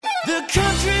The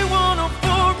Country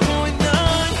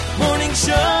 104.9 Morning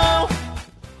Show.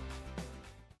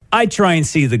 I try and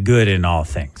see the good in all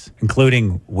things,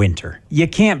 including winter. You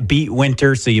can't beat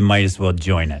winter, so you might as well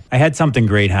join it. I had something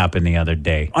great happen the other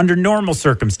day. Under normal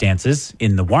circumstances,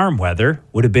 in the warm weather,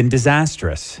 would have been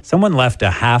disastrous. Someone left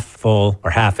a half full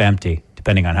or half empty,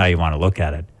 depending on how you want to look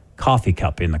at it, coffee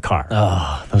cup in the car.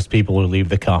 Oh, those people who leave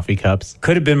the coffee cups.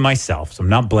 Could have been myself, so I'm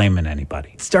not blaming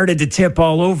anybody. It started to tip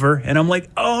all over, and I'm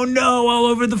like, oh no, all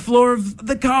over the floor of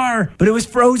the car. But it was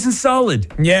frozen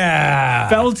solid. Yeah.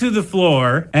 Fell to the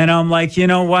floor, and I'm like, you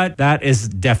know what? That is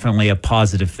definitely a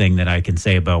positive thing that I can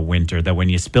say about winter, that when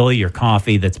you spill your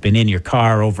coffee that's been in your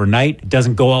car overnight, it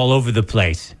doesn't go all over the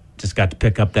place. Just got to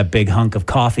pick up that big hunk of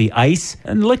coffee ice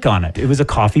and lick on it. It was a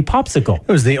coffee popsicle.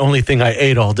 It was the only thing I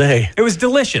ate all day. It was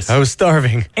delicious. I was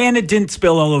starving. And it didn't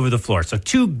spill all over the floor. So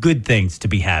 2 good things to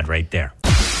be had right there.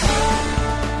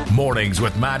 Mornings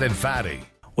with Matt and Fatty.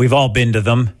 We've all been to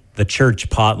them. The church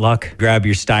potluck. Grab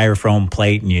your styrofoam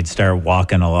plate and you'd start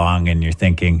walking along and you're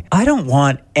thinking, I don't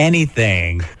want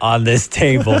anything on this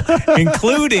table,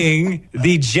 including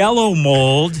the Jell-O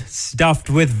mold stuffed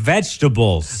with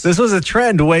vegetables. This was a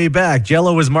trend way back.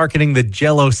 Jell-O was marketing the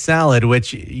Jell-O salad,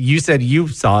 which you said you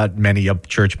saw at many a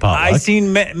church potluck. I've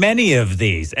seen many of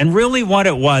these. And really what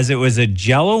it was a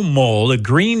Jell-O mold, a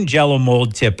green Jell-O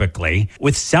mold typically,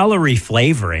 with celery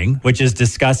flavoring, which is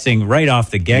disgusting right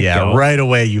off the get-go. Yeah, right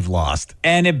away you've lost.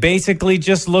 And it basically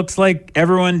just looks like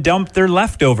everyone dumped their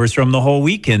leftovers from the whole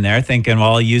week in there, thinking,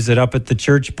 well, I'll use it up at the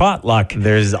church potluck.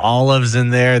 There's olives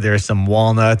in there. There's some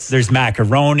walnuts. There's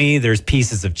macaroni. There's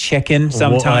pieces of chicken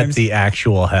sometimes. What the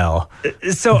actual hell?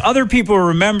 So other people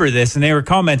remember this, and they were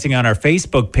commenting on our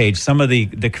Facebook page some of the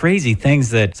crazy things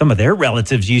that some of their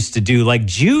relatives used to do. Like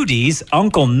Judy's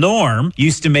Uncle Norm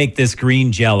used to make this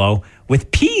green Jell-O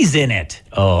with peas in it.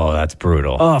 Oh, that's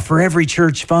brutal. Oh, for every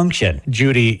church function.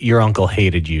 Judy, your uncle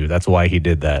hated you. That's why he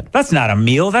did that. That's not a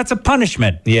meal. That's a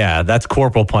punishment. Yeah, that's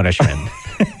corporal punishment.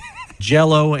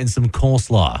 Jell-O and some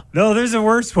coleslaw. No, there's a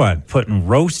worse one. Putting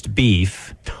roast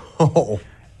beef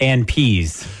and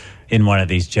peas in one of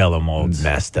these Jell-O molds.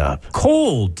 Messed up.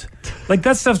 Cold. Like,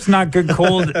 that stuff's not good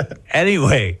cold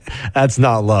anyway. That's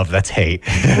not love. That's hate.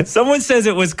 Someone says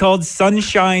it was called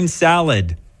sunshine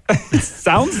salad.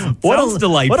 Sounds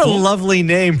delightful. What a lovely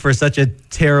name for such a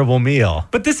terrible meal.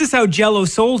 But this is how Jell-O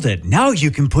sold it. Now you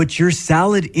can put your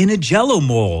salad in a Jell-O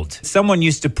mold. Someone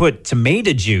used to put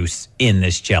tomato juice in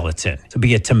this gelatin to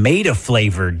be a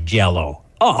tomato-flavored Jell-O.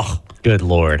 Oh, good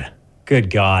Lord. Good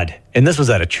God. And this was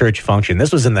at a church function.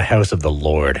 This was in the house of the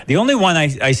Lord. The only one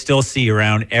I still see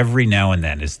around every now and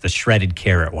then is the shredded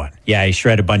carrot one. Yeah, you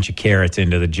shred a bunch of carrots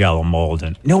into the Jell-O mold,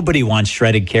 and nobody wants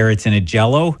shredded carrots in a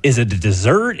Jell-O. Is it a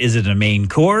dessert? Is it a main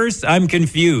course? I'm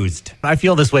confused. I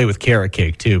feel this way with carrot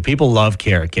cake, too. People love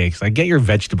carrot cakes. Like, get your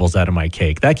vegetables out of my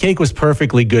cake. That cake was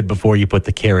perfectly good before you put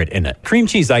the carrot in it. Cream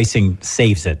cheese icing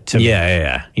saves it to me.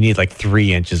 Yeah. You need like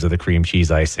 3 inches of the cream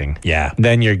cheese icing. Yeah.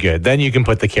 Then you're good. Then you can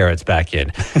put the carrots back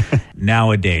in.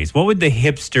 Nowadays, what would the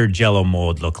hipster Jell-O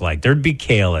mold look like? There'd be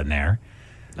kale in there.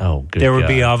 Oh, good There would God.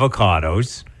 be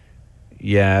avocados.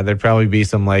 Yeah, there'd probably be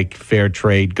some like fair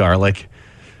trade garlic.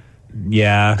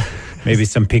 Yeah, maybe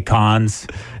some pecans.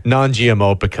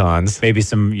 Non-GMO pecans. Maybe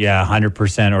some,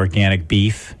 100% organic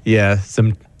beef. Yeah,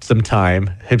 some thyme.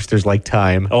 Hipsters like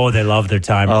thyme. Oh, they love their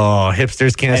thyme. Oh,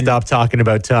 hipsters can't stop talking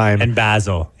about thyme. And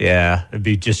basil. Yeah. It'd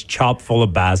be just chock full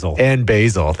of basil. And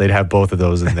basil. They'd have both of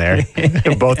those in there.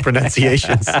 In both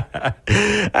pronunciations.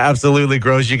 Absolutely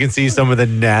gross. You can see some of the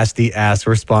nasty ass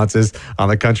responses on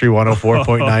the Country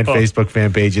 104.9 Facebook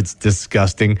fan page. It's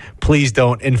disgusting. Please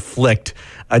don't inflict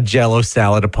a Jell-O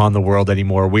salad upon the world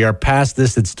anymore. We are past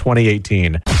this. It's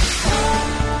 2018.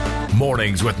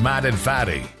 Mornings with Matt and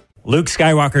Fatty. Luke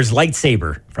Skywalker's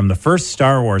lightsaber from the first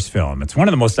Star Wars film. It's one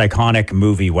of the most iconic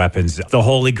movie weapons, the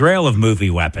holy grail of movie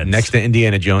weapons. Next to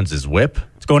Indiana Jones's whip.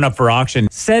 It's going up for auction.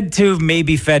 Said to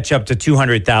maybe fetch up to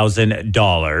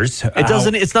 $200,000. It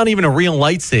doesn't. It's not even a real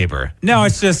lightsaber. No,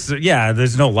 it's just,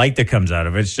 there's no light that comes out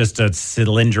of it. It's just a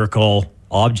cylindrical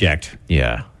object.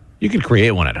 Yeah. You could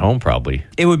create one at home, probably.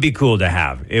 It would be cool to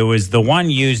have. It was the one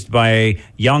used by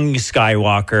young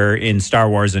Skywalker in Star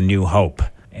Wars A New Hope.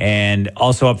 And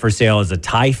also up for sale is a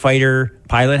TIE Fighter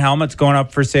pilot helmet's going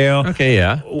up for sale. Okay,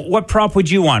 yeah. What prop would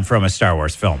you want from a Star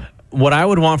Wars film? What I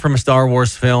would want from a Star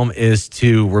Wars film is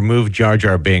to remove Jar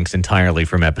Jar Binks entirely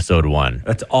from Episode 1.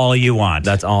 That's all you want.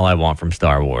 That's all I want from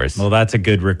Star Wars. Well, that's a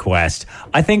good request.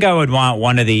 I think I would want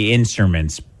one of the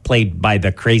instruments played by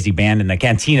the crazy band in the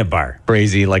Cantina bar.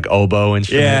 Crazy, like oboe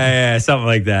instrument. Yeah, something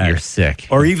like that. You're sick.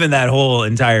 Or even that whole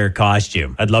entire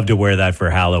costume. I'd love to wear that for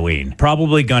Halloween.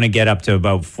 Probably going to get up to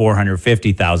about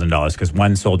 $450,000 because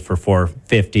one sold for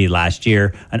 $450 last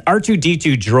year. An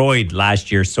R2-D2 droid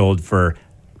last year sold for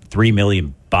 $3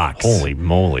 million. Holy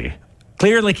moly.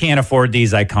 Clearly can't afford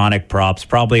these iconic props.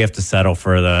 Probably have to settle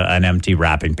for an empty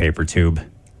wrapping paper tube.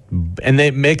 And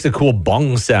it makes a cool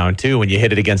bong sound, too, when you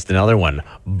hit it against another one.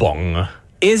 Bong.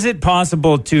 Is it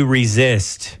possible to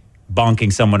resist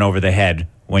bonking someone over the head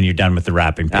when you're done with the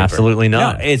wrapping paper? Absolutely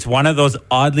not. No, it's one of those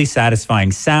oddly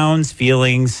satisfying sounds,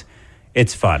 feelings.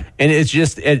 It's fun. And it's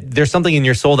just, there's something in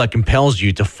your soul that compels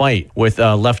you to fight with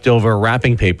a leftover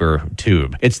wrapping paper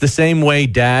tube. It's the same way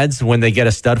dads, when they get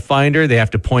a stud finder, they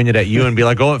have to point it at you and be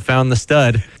like, oh, it found the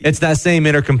stud. It's that same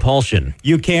inner compulsion.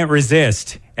 You can't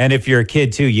resist. And if you're a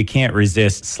kid, too, you can't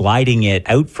resist sliding it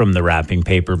out from the wrapping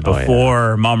paper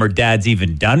before mom or dad's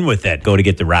even done with it. Go to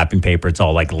get the wrapping paper. It's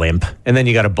all like limp. And then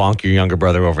you got to bonk your younger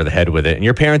brother over the head with it. And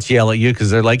your parents yell at you because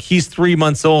they're like, he's 3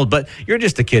 months old, but you're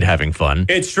just a kid having fun.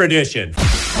 It's tradition.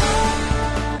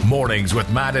 Mornings with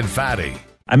Matt and Fatty.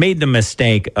 I made the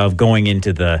mistake of going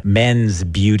into the men's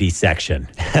beauty section.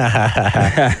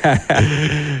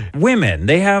 Women,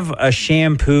 they have a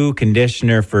shampoo,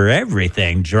 conditioner for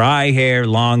everything. Dry hair,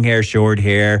 long hair, short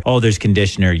hair. Oh, there's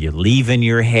conditioner you leave in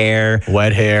your hair.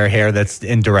 Wet hair, hair that's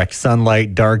in direct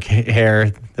sunlight, dark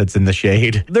hair that's in the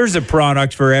shade. There's a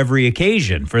product for every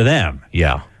occasion for them.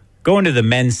 Yeah. Go into the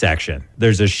men's section.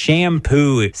 There's a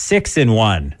shampoo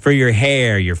 6-in-1 for your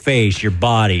hair, your face, your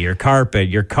body, your carpet,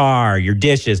 your car, your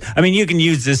dishes. I mean, you can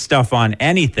use this stuff on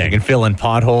anything. You can fill in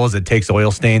potholes. It takes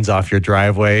oil stains off your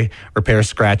driveway, repairs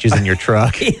scratches in your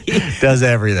truck, does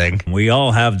everything. We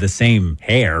all have the same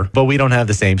hair. But we don't have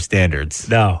the same standards.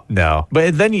 No.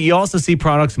 But then you also see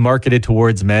products marketed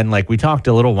towards men. Like we talked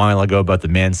a little while ago about the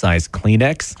man-sized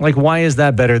Kleenex. Like, why is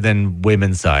that better than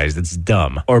women's-sized? It's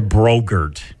dumb. Or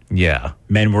Brogurt. Yeah.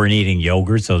 Men weren't eating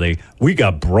yogurt, so we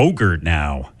got Brogurt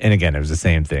now. And again, it was the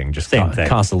same thing, just Same thing.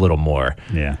 costs a little more.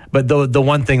 Yeah. But the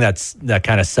one thing that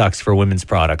kind of sucks for women's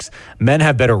products, men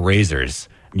have better razors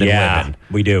than women.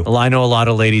 We do. Well, I know a lot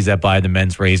of ladies that buy the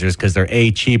men's razors because they're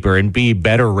A, cheaper, and B,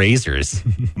 better razors.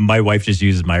 My wife just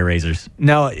uses my razors.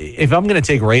 Now, if I'm going to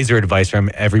take razor advice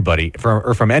from everybody,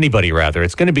 from anybody rather,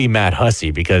 it's going to be Matt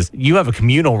Hussey because you have a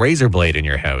communal razor blade in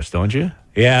your house, don't you?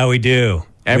 Yeah, we do.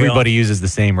 Everybody uses the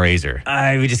same razor.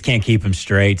 We just can't keep them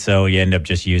straight, so you end up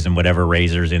just using whatever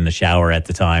razor's in the shower at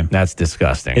the time. That's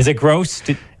disgusting. Is it gross?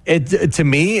 To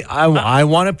me, I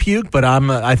want to puke, but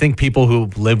I think people who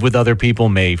live with other people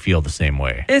may feel the same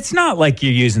way. It's not like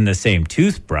you're using the same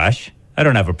toothbrush. I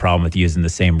don't have a problem with using the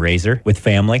same razor with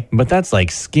family. But that's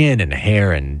like skin and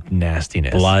hair and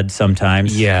nastiness. Blood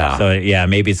sometimes. Yeah. So, yeah,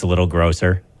 maybe it's a little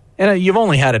grosser. And you've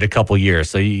only had it a couple years,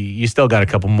 so you still got a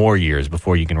couple more years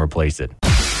before you can replace it.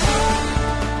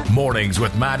 Mornings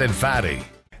with Matt and Fatty.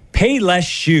 Payless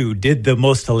Shoe did the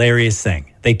most hilarious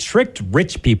thing. They tricked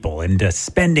rich people into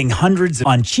spending hundreds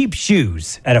on cheap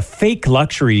shoes at a fake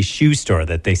luxury shoe store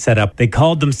that they set up. They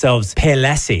called themselves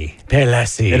Paylessy.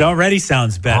 Paylessy. It already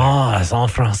sounds better. C'est en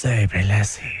français,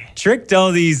 Paylessy. Tricked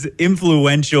all these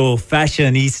influential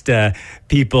fashionista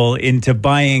people into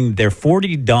buying their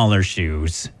 $40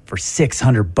 shoes for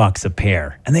 $600 a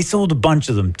pair. And they sold a bunch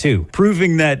of them too,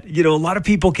 proving that, a lot of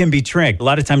people can be tricked. A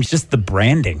lot of times just the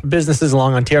branding. Businesses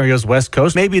along Ontario's west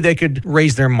coast, maybe they could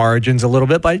raise their margins a little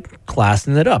bit by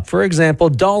classing it up. For example,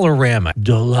 Dollarama.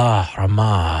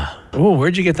 Dollarama. Oh,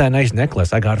 where'd you get that nice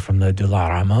necklace? I got it from the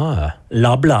Dollarama.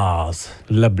 Loblaws.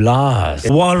 Loblaws.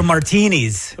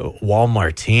 Walmartinis.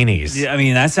 Walmartinis. I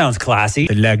mean, that sounds classy.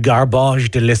 Le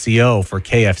Garbage Delicioso for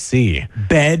KFC.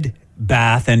 Bed,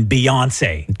 Bath, and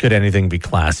Beyonce. Could anything be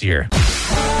classier?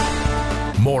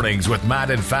 Mornings with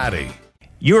Matt and Fatty.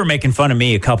 You were making fun of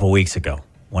me a couple weeks ago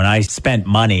when I spent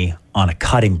money on a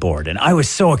cutting board, and I was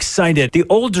so excited. The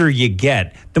older you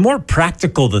get, the more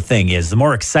practical the thing is, the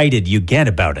more excited you get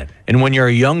about it. And when you're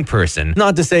a young person,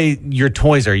 not to say your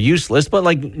toys are useless, but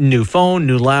like new phone,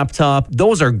 new laptop,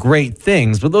 those are great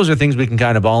things, but those are things we can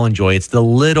kind of all enjoy. It's the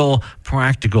little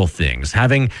practical things.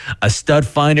 Having a stud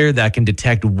finder that can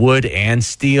detect wood and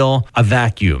steel, a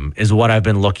vacuum is what I've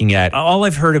been looking at. All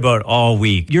I've heard about all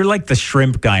week, you're like the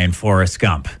shrimp guy in Forrest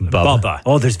Gump. Bubba.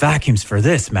 Oh, there's vacuums for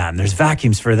this, man. There's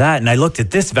vacuums for that. And I looked at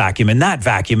this vacuum and that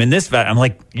vacuum and this vacuum. I'm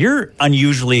like, you're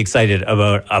unusually excited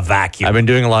about a vacuum. I've been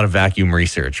doing a lot of vacuum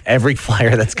research. Every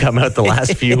flyer that's come out the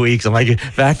last few weeks, I'm like,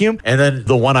 vacuum? And then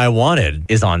the one I wanted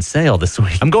is on sale this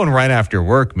week. I'm going right after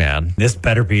work, man. This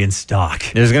better be in stock.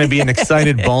 There's going to be an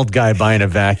excited bald guy buying a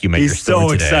vacuum at your He's store so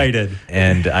today. excited.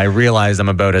 And I realize I'm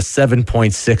about a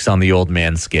 7.6 on the old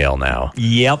man scale now.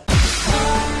 Yep.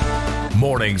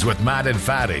 Mornings with Matt and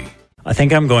Fatty. I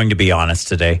think I'm going to be honest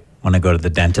today when I go to the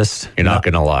dentist. You're not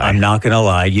going to lie. I'm not going to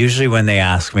lie. Usually when they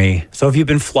ask me, so have you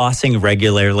been flossing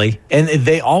regularly? And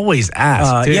they always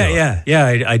ask, too.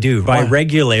 Yeah, I do. By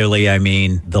regularly, I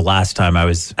mean the last time I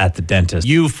was at the dentist.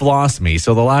 You floss me.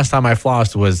 So the last time I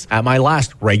flossed was at my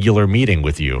last regular meeting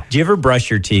with you. Do you ever brush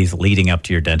your teeth leading up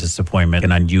to your dentist appointment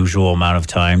an unusual amount of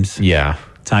times? Yeah.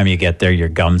 Time you get there, your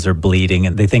gums are bleeding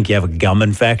and they think you have a gum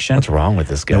infection. What's wrong with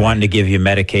this guy? They're wanting to give you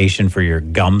medication for your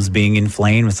gums being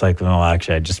inflamed. It's like, well,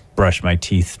 actually, I just brushed my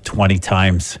teeth 20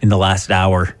 times in the last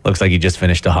hour. Looks like he just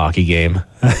finished a hockey game.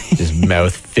 His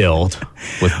mouth filled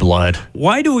with blood.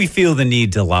 Why do we feel the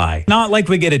need to lie? Not like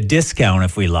we get a discount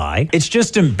if we lie. It's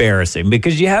just embarrassing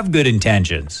because you have good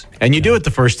intentions. And you do it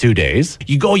the first 2 days.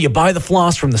 You go, you buy the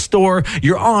floss from the store.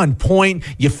 You're on point.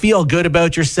 You feel good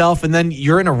about yourself. And then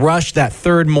you're in a rush that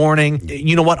third morning.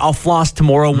 You know what? I'll floss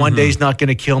tomorrow. One day's not going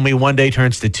to kill me. One day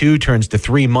turns to 2, turns to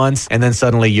 3 months. And then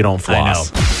suddenly you don't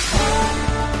floss.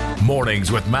 I know.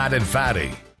 Mornings with Matt and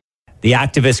Fatty. The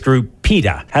activist group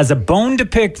PETA has a bone to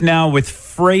pick now with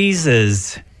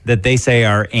phrases that they say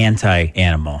are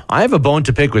anti-animal. I have a bone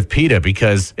to pick with PETA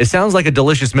because it sounds like a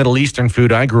delicious Middle Eastern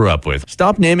food I grew up with.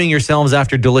 Stop naming yourselves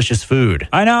after delicious food.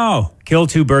 I know. Kill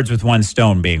 2 birds with 1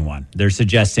 stone being one. They're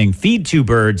suggesting feed 2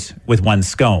 birds with 1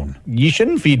 scone. You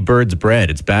shouldn't feed birds bread.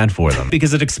 It's bad for them.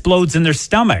 Because it explodes in their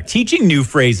stomach. Teaching new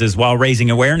phrases while raising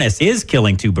awareness is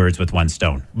killing 2 birds with 1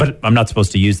 stone. But I'm not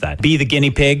supposed to use that. Be the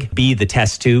guinea pig. Be the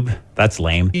test tube. That's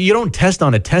lame. You don't test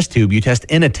on a test tube. You test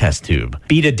in a test tube.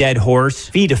 Beat a dead horse.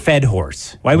 Feed a fed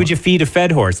horse. Why would you feed a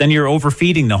fed horse? Then you're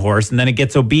overfeeding the horse and then it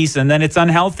gets obese and then it's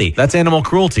unhealthy. That's animal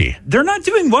cruelty. They're not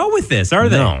doing well with this, are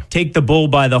they? No. Take the bull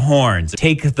by the horns.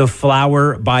 Take the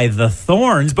flower by the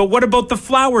thorns. But what about the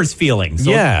flower's feelings?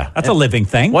 Yeah. That's a living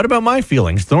thing. What about my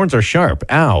feelings? Thorns are sharp.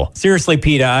 Ow. Seriously,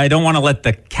 PETA, I don't want to let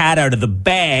the cat out of the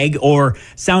bag or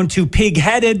sound too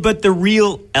pig-headed, but the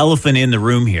real elephant in the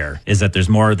room here is that there's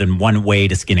more than one way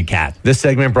to skin a cat. This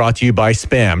segment brought to you by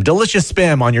Spam. Delicious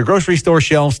Spam on your grocery store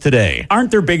shelves today.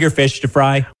 Aren't there bigger fish to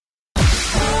fry?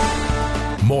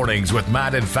 Mornings with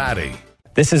Matt and Fatty.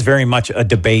 This is very much a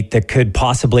debate that could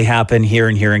possibly happen here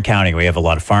in Huron County. We have a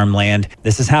lot of farmland.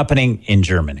 This is happening in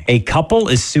Germany. A couple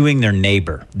is suing their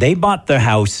neighbor. They bought the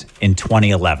house in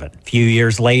 2011. A few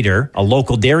years later, a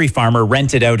local dairy farmer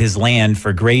rented out his land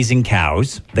for grazing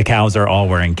cows. The cows are all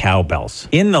wearing cowbells.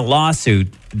 In the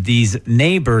lawsuit, these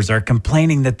neighbors are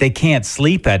complaining that they can't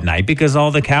sleep at night because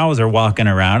all the cows are walking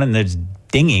around and there's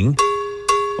dinging.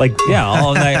 Like, yeah,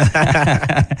 all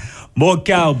night. More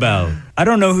cowbell. I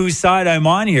don't know whose side I'm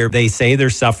on here. They say they're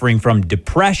suffering from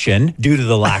depression due to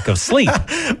the lack of sleep.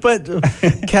 But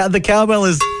the cowbell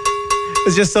is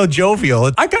just so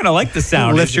jovial. I kind of like the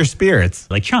sound. It lifts your spirits.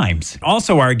 Like chimes.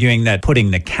 Also arguing that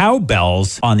putting the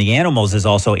cowbells on the animals is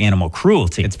also animal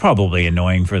cruelty. It's probably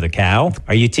annoying for the cow.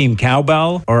 Are you team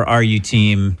cowbell or are you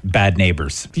team bad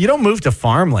neighbors? You don't move to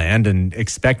farmland and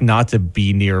expect not to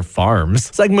be near farms.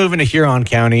 It's like moving to Huron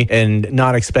County and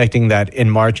not expecting that in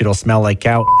March it'll smell like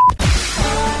cow.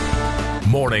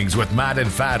 Mornings with Matt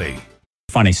and Fatty.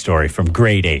 Funny story from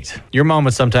grade 8. Your mom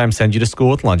would sometimes send you to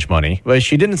school with lunch money, but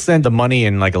she didn't send the money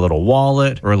in like a little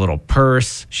wallet or a little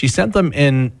purse. She sent them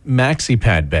in maxi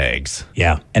pad bags.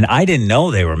 Yeah. And I didn't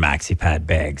know they were maxi pad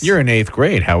bags. You're in 8th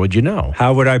grade. How would you know?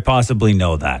 How would I possibly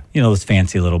know that? You know, those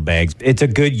fancy little bags. It's a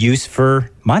good use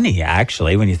for money,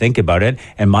 actually, when you think about it.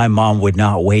 And my mom would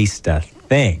not waste a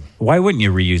thing. Why wouldn't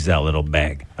you reuse that little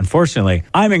bag? Unfortunately,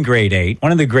 I'm in grade 8.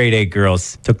 One of the grade 8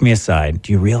 girls took me aside.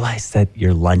 Do you realize that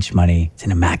your lunch money is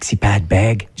in a maxi pad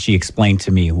bag? She explained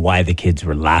to me why the kids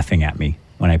were laughing at me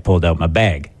when I pulled out my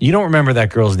bag. You don't remember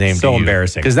that girl's name, So do you?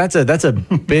 embarrassing. Because that's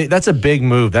a big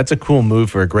move. That's a cool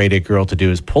move for a grade 8 girl to do,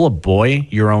 is pull a boy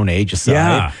your own age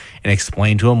aside and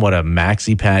explain to him what a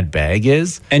maxi pad bag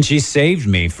is. And she saved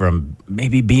me from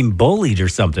maybe being bullied or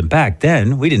something. Back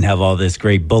then, we didn't have all this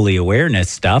great bully awareness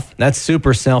stuff. That's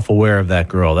super self-aware of that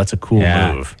girl. That's a cool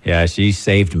move. Yeah, she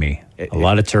saved me. A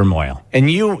lot of turmoil. And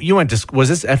you went to, was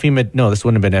this Effie Mid? No, this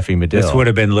wouldn't have been Effie Medill. This would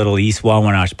have been Little East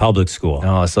Wawanosh Public School.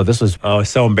 Oh, so this was... Oh,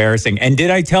 so embarrassing. And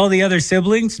did I tell the other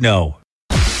siblings? No.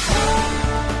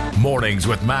 Mornings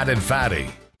with Matt and Fatty.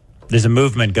 There's a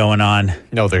movement going on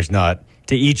No, there's not.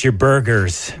 to eat your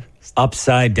burgers.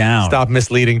 upside down. Stop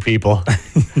misleading people.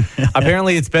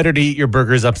 Apparently, it's better to eat your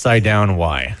burgers upside down.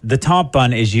 Why? The top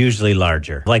bun is usually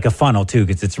larger, like a funnel too,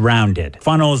 because it's rounded.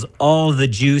 Funnels all the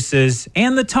juices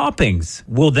and the toppings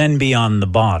will then be on the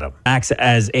bottom. Acts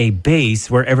as a base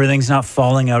where everything's not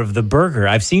falling out of the burger.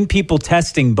 I've seen people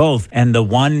testing both, and the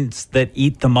ones that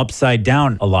eat them upside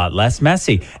down, a lot less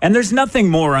messy. And there's nothing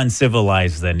more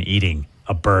uncivilized than eating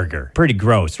a burger. Pretty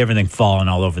gross. Everything falling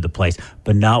all over the place.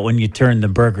 But not when you turn the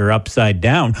burger upside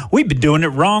down. We've been doing it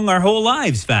wrong our whole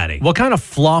lives, Fatty. What kind of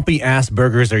floppy ass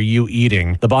burgers are you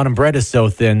eating? The bottom bread is so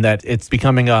thin that it's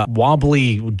becoming a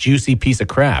wobbly, juicy piece of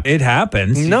crap. It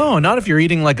happens. No, not if you're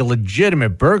eating like a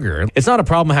legitimate burger. It's not a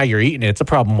problem how you're eating it. It's a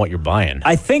problem what you're buying.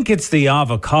 I think it's the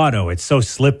avocado. It's so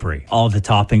slippery. All the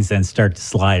toppings then start to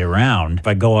slide around. If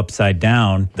I go upside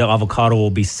down, the avocado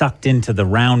will be sucked into the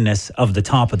roundness of the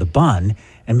top of the bun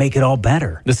and make it all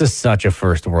better. This is such a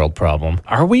first world problem.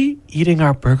 Are we eating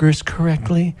our burgers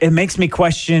correctly? It makes me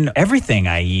question everything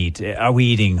I eat. Are we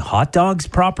eating hot dogs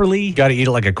properly? You got to eat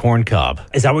it like a corn cob.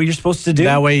 Is that what you're supposed to do?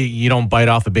 That way you don't bite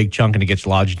off a big chunk and it gets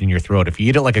lodged in your throat. If you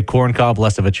eat it like a corn cob,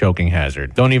 less of a choking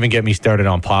hazard. Don't even get me started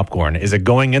on popcorn. Is it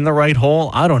going in the right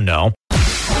hole? I don't know.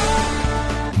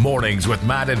 Mornings with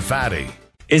Matt and Fatty.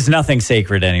 Is nothing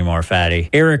sacred anymore, Fatty.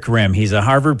 Eric Rim, he's a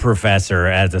Harvard professor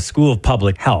at the School of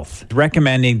Public Health,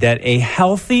 recommending that a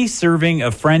healthy serving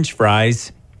of French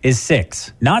fries is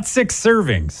 6. Not 6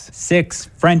 servings, 6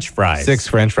 French fries. 6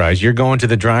 French fries. You're going to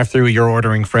the drive-thru, you're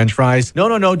ordering French fries. No,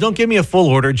 don't give me a full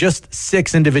order, just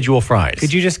 6 individual fries.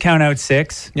 Could you just count out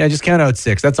 6? Yeah, just count out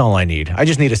 6. That's all I need. I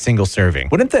just need a single serving.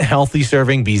 Wouldn't the healthy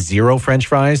serving be 0 French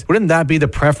fries? Wouldn't that be the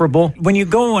preferable? When you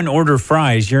go and order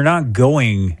fries, you're not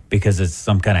going because it's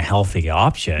some kind of healthy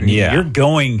option. Yeah. You're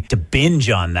going to binge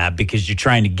on that because you're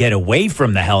trying to get away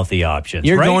from the healthy options.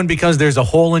 You're right? going because there's a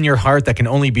hole in your heart that can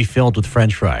only be filled with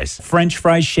French fries. French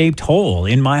fries shaped hole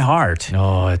in my heart.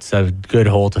 Oh, it's a good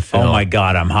hole to fill. Oh my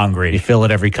God, I'm hungry. You fill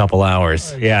it every couple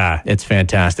hours. Yeah. It's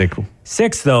fantastic.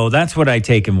 6, though, that's what I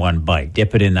take in one bite.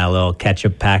 Dip it in that little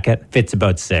ketchup packet. Fits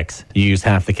about 6. You use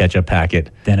half the ketchup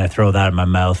packet Then I throw that in my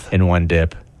mouth. in one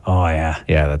dip. Oh, yeah.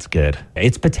 Yeah, that's good.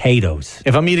 It's potatoes.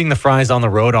 If I'm eating the fries on the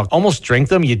road, I'll almost drink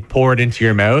them. You pour it into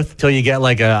your mouth till you get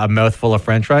like a mouthful of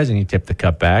French fries and you tip the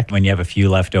cup back. When you have a few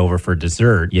left over for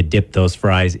dessert, you dip those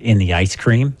fries in the ice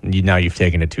cream. Now you've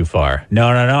taken it too far.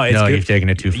 No. It's No, good. you've taken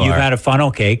it too far. You've had a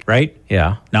funnel cake, right?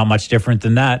 Yeah. Not much different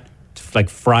than that. It's like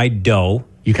fried dough.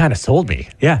 You kind of sold me.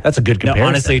 Yeah. That's a good comparison. No,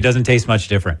 honestly, it doesn't taste much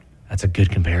different That's a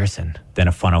good comparison. than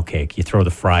a funnel cake. You throw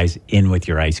the fries in with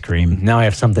your ice cream. Now I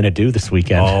have something to do this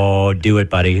weekend. Oh, do it,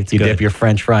 buddy. It's you good. dip your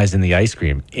French fries in the ice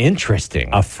cream. Interesting.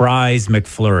 A fries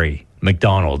McFlurry.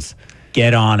 McDonald's.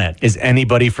 Get on it. Is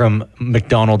anybody from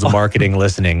McDonald's marketing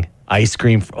listening? Ice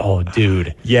cream. Oh,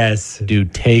 dude. Yes.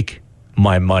 Dude, take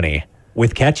my money.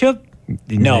 With ketchup?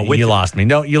 No, you lost me.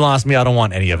 No, you lost me. I don't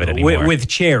want any of it anymore. with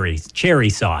cherry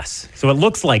sauce. So it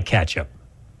looks like ketchup.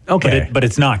 okay. But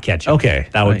it's not ketchup. Okay.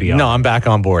 That would be No, all. I'm back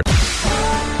on board.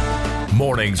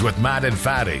 Mornings with Matt and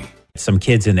Fatty. Some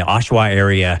kids in the Oshawa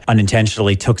area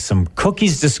unintentionally took some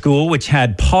cookies to school, which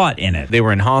had pot in it. They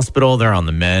were in hospital. They're on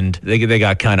the mend. They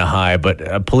got kind of high, but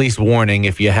a police warning,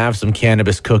 if you have some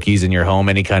cannabis cookies in your home,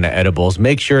 any kind of edibles,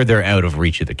 make sure they're out of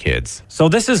reach of the kids. So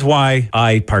this is why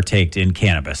I partaked in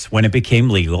cannabis when it became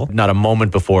legal. Not a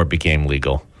moment before it became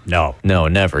legal. No. No,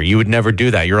 never. You would never do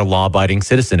that. You're a law-abiding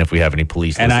citizen if we have any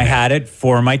police And I listening. had it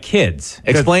for my kids.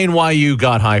 Explain why you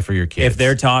got high for your kids. If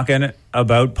they're talking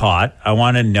about pot, I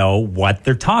want to know what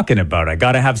they're talking about. I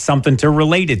got to have something to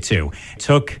relate it to.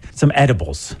 Took some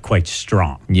edibles, quite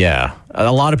strong. Yeah.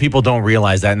 A lot of people don't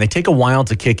realize that, and they take a while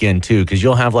to kick in, too, because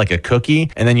you'll have like a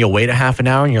cookie, and then you'll wait a half an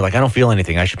hour, and you're like, I don't feel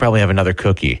anything. I should probably have another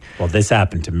cookie. Well, this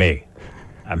happened to me.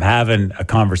 I'm having a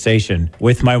conversation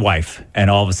with my wife,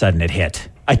 and all of a sudden it hit.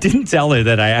 I didn't tell her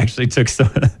that I actually took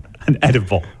an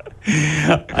edible.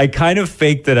 I kind of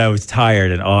faked that I was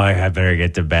tired and, I better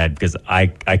get to bed because I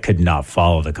could not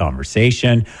follow the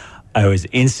conversation. I was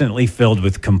instantly filled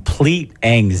with complete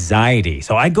anxiety.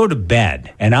 So I go to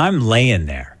bed and I'm laying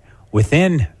there.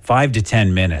 Within 5 to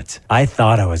 10 minutes, I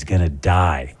thought I was going to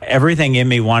die. Everything in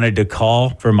me wanted to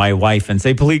call for my wife and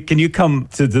say, please, can you come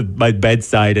to my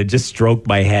bedside and just stroke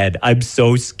my head? I'm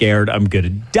so scared I'm going to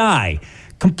die.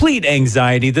 Complete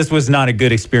anxiety. This was not a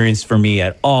good experience for me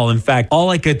at all. In fact, all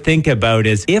I could think about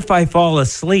is if I fall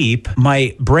asleep,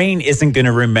 my brain isn't going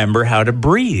to remember how to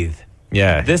breathe.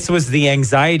 Yeah. This was the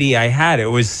anxiety I had. It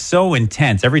was so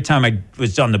intense. Every time I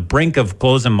was on the brink of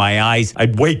closing my eyes,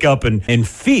 I'd wake up in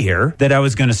fear that I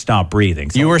was going to stop breathing.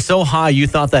 So You were so high, you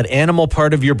thought that animal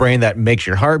part of your brain that makes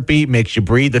your heart beat, makes you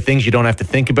breathe, the things you don't have to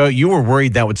think about, you were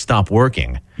worried that would stop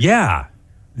working. yeah.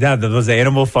 Yeah, those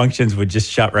animal functions would just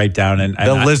shut right down. And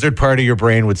The lizard part of your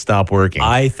brain would stop working.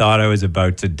 I thought I was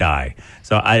about to die.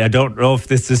 So I don't know if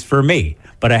this is for me,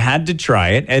 but I had to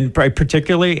try it. And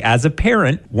particularly as a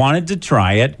parent, wanted to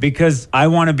try it because I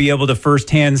want to be able to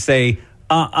firsthand say,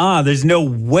 there's no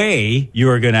way you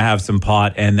are going to have some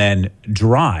pot and then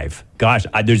drive. Gosh,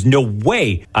 there's no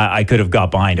way I could have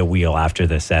got behind a wheel after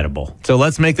this edible. So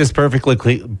let's make this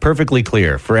perfectly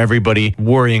clear for everybody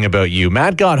worrying about you.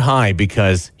 Matt got high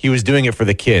because he was doing it for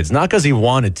the kids, not because he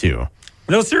wanted to.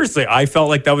 No, seriously, I felt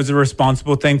like that was a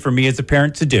responsible thing for me as a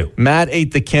parent to do. Matt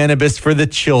ate the cannabis for the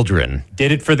children.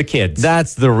 Did it for the kids.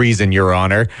 That's the reason, Your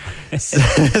Honor.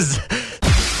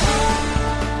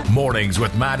 Mornings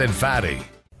with Matt and Fatty.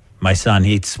 My son,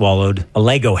 he'd swallowed a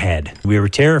Lego head. We were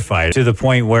terrified to the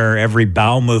point where every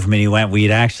bowel movement he went,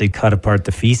 we'd actually cut apart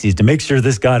the feces to make sure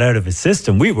this got out of his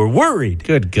system. We were worried.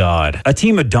 Good God. A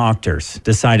team of doctors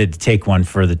decided to take one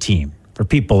for the team. For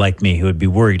people like me who would be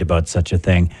worried about such a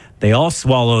thing, they all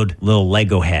swallowed little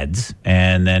Lego heads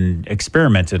and then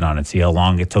experimented on it, see how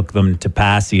long it took them to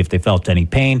pass, see if they felt any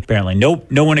pain. Apparently,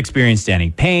 no one experienced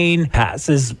any pain.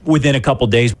 Passes within a couple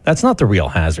days. That's not the real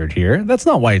hazard here. That's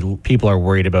not why people are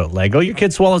worried about Lego. Your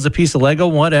kid swallows a piece of Lego,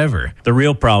 whatever. The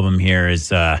real problem here is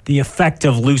the effect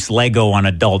of loose Lego on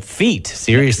adult feet.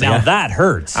 Seriously. Now that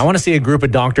hurts. I want to see a group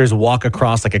of doctors walk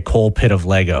across like a coal pit of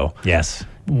Lego. Yes.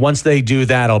 Once they do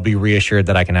that, I'll be reassured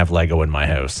that I can have Lego in my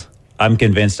house. I'm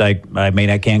convinced I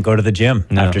can't go to the gym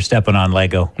after stepping on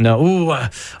Lego. No. I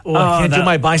can't do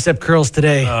my bicep curls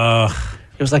today.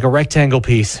 It was like a rectangle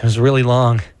piece. It was really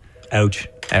long. Ouch.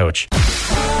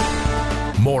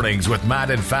 Mornings with Matt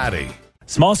and Fatty.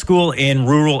 Small school in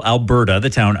rural Alberta, the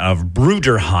town of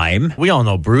Bruderheim. We all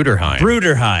know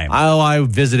Bruderheim. I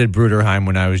visited Bruderheim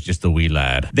when I was just a wee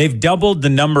lad. They've doubled the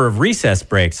number of recess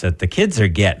breaks that the kids are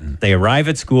getting. They arrive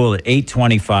at school at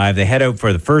 8:25. They head out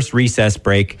for the first recess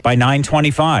break by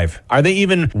 9:25. Are they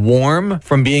even warm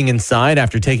from being inside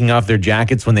after taking off their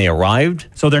jackets when they arrived?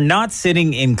 So they're not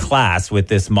sitting in class with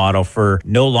this model for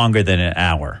no longer than an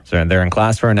hour. So they're in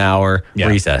class for an hour, Yeah.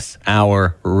 recess,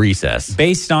 hour, recess.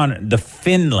 Based on the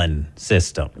Finland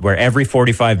system, where every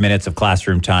 45 minutes of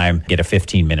classroom time get a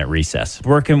 15-minute recess.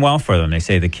 Working well for them. They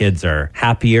say the kids are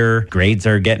happier, grades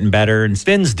are getting better. And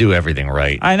Finns do everything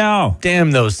right. I know.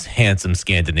 Damn those handsome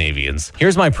Scandinavians.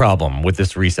 Here's my problem with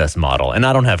this recess model, and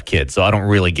I don't have kids, so I don't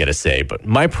really get a say, but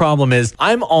my problem is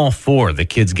I'm all for the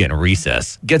kids getting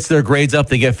recess. Gets their grades up,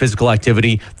 they get physical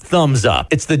activity, thumbs up.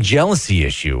 It's the jealousy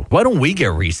issue. Why don't we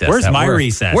get recess? Where's my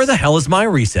recess? Where the hell is my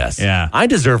recess? Yeah. I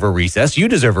deserve a recess. You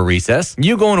deserve a recess.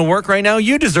 You going to work right now,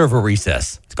 you deserve a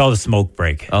recess. It's called a smoke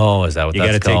break. Oh, is that what You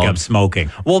that's got to called? take up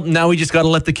smoking. Well, now we just got to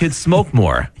let the kids smoke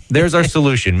more. There's our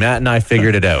solution. Matt and I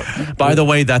figured it out. By the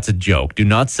way, that's a joke. Do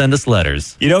not send us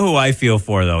letters. You know who I feel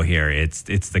for, though, here? It's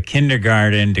the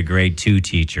kindergarten to grade 2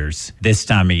 teachers this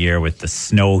time of year with the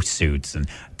snowsuits. And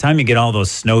time you get all those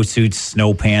snowsuits,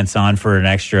 snow pants on for an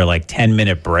extra,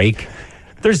 10-minute break,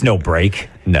 there's no break.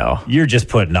 No. You're just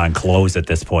putting on clothes at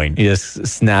this point. You just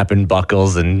snapping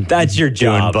buckles and That's your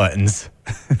doing job. buttons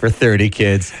for 30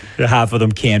 kids. Half of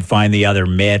them can't find the other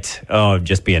mitt. Oh, it'd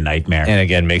just be a nightmare. And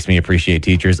again, makes me appreciate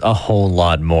teachers a whole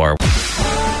lot more.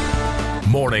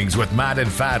 Mornings with Matt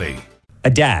and Fatty. A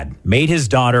dad made his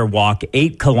daughter walk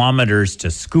 8 kilometers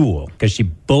to school because she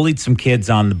bullied some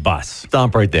kids on the bus.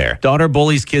 Stop right there. Daughter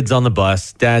bullies kids on the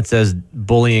bus. Dad says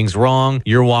bullying's wrong.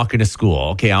 You're walking to school.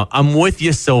 Okay, I'm with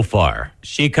you so far.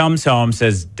 She comes home,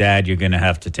 says, Dad, you're going to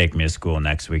have to take me to school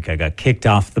next week. I got kicked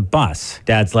off the bus.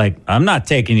 Dad's like, I'm not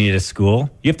taking you to school.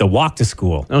 You have to walk to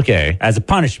school. Okay. As a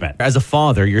punishment. As a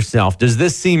father yourself, does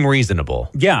this seem reasonable?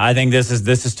 Yeah, I think this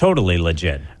is totally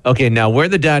legit. Okay, now where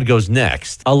the dad goes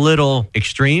next, a little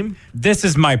extreme? This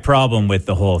is my problem with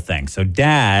the whole thing. So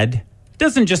Dad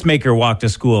doesn't just make her walk to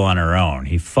school on her own.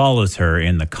 He follows her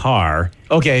in the car.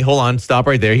 Okay, hold on. Stop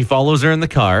right there. He follows her in the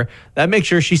car. That makes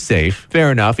sure she's safe.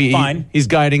 Fair enough. Fine. He's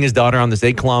guiding his daughter on this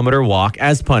 8-kilometer walk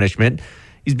as punishment.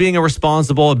 He's being a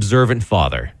responsible, observant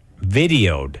father.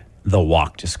 Videoed the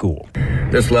walk to school.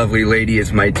 This lovely lady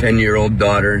is my 10-year-old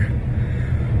daughter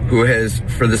who has,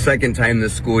 for the second time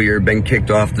this school year, been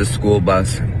kicked off the school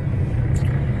bus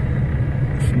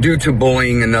due to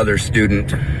bullying another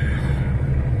student.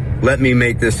 Let me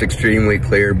make this extremely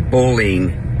clear.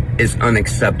 Bullying is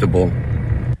unacceptable.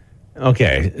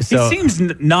 Okay, so He seems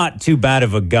not too bad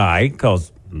of a guy.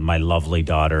 Calls my lovely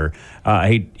daughter.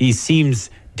 He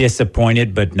seems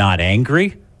disappointed but not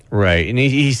angry. right, and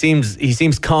he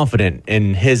seems confident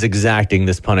in his exacting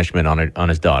this punishment on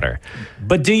his daughter.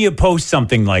 But do you post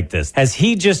something like this? Has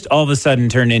he just all of a sudden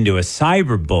turned into a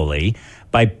cyber bully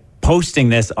by posting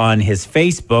this on his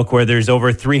Facebook, where there's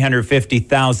over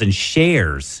 350,000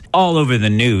 shares all over the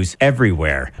news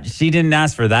everywhere. She didn't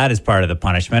ask for that as part of the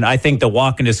punishment. I think the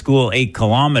walking to school 8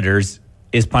 kilometers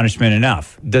is punishment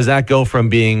enough. Does that go from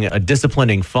being a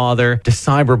disciplining father to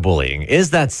cyberbullying?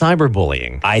 Is that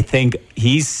cyberbullying? I think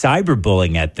he's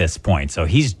cyberbullying at this point, so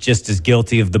he's just as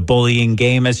guilty of the bullying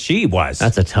game as she was.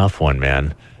 That's a tough one,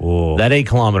 man. Ooh. That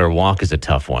 8-kilometer walk is a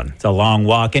tough one. It's a long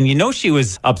walk. And you know she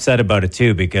was upset about it,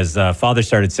 too, because father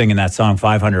started singing that song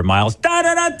 500 miles.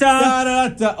 Da-da-da-da.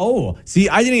 Da-da-da-da. Oh, see,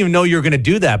 I didn't even know you were going to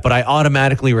do that, but I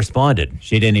automatically responded.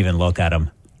 She didn't even look at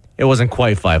him. It wasn't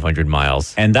quite 500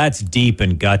 miles. And that's deep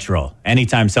and guttural.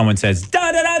 Anytime someone says,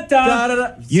 da-da-da-da,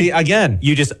 Da-da-da. See, again,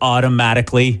 you just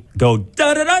automatically go,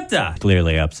 da-da-da-da.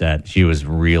 Clearly upset. she was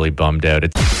really bummed out.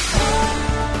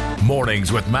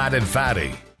 Mornings with Matt and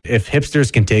Fatty. If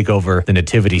hipsters can take over the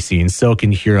nativity scene, so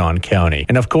can Huron County.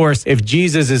 And of course, if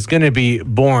Jesus is going to be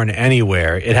born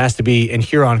anywhere, it has to be in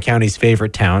Huron County's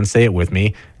favorite town. Say it with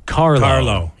me.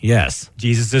 Carlow. Yes.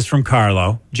 Jesus is from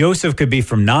Carlow. Joseph could be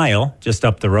from Niall, just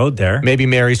up the road there. Maybe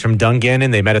Mary's from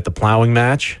Dungannon. They met at the plowing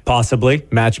match. Possibly.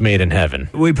 Match made in heaven.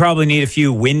 We probably need a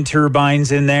few wind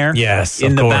turbines in there. Yes,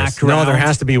 in of the course. background. No, there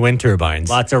has to be wind turbines.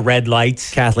 Lots of red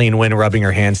lights. Kathleen Wynne rubbing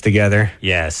her hands together.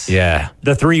 Yes. Yeah.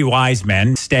 The 3 wise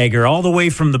men stagger all the way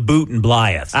from the Boot and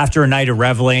Blythe. After a night of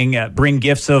reveling, bring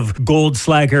gifts of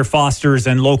Goldslager, Foster's,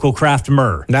 and local craft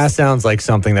myrrh. That sounds like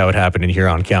something that would happen in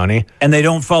Huron County. And they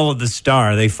don't follow the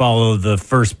star. They follow the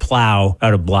first plow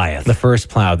out of Blythe. The first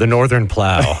plow, the northern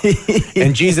plow.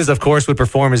 And Jesus, of course, would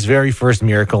perform his very first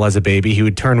miracle as a baby. He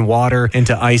would turn water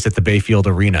into ice at the Bayfield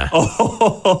Arena.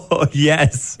 Oh,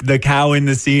 yes. The cow in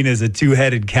the scene is a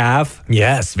 2-headed calf.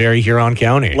 Yes, very Huron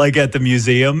County. Like at the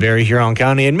museum. Very Huron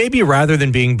County. And maybe rather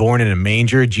than being born in a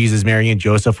manger, Jesus, Mary, and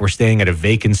Joseph were staying at a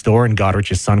vacant store in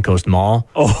Goderic's Suncoast Mall.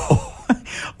 Oh.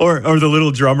 Or the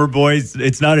little drummer boys.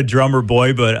 It's not a drummer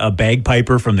boy, but a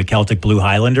bagpiper from the Celtic Blue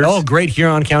Highlanders. Oh, great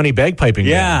Huron County bagpiping.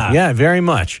 Yeah. Band. Yeah, very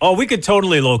much. Oh, we could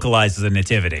totally localize the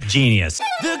nativity. Genius.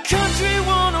 The Country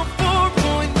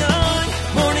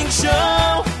 104.9 Morning Show.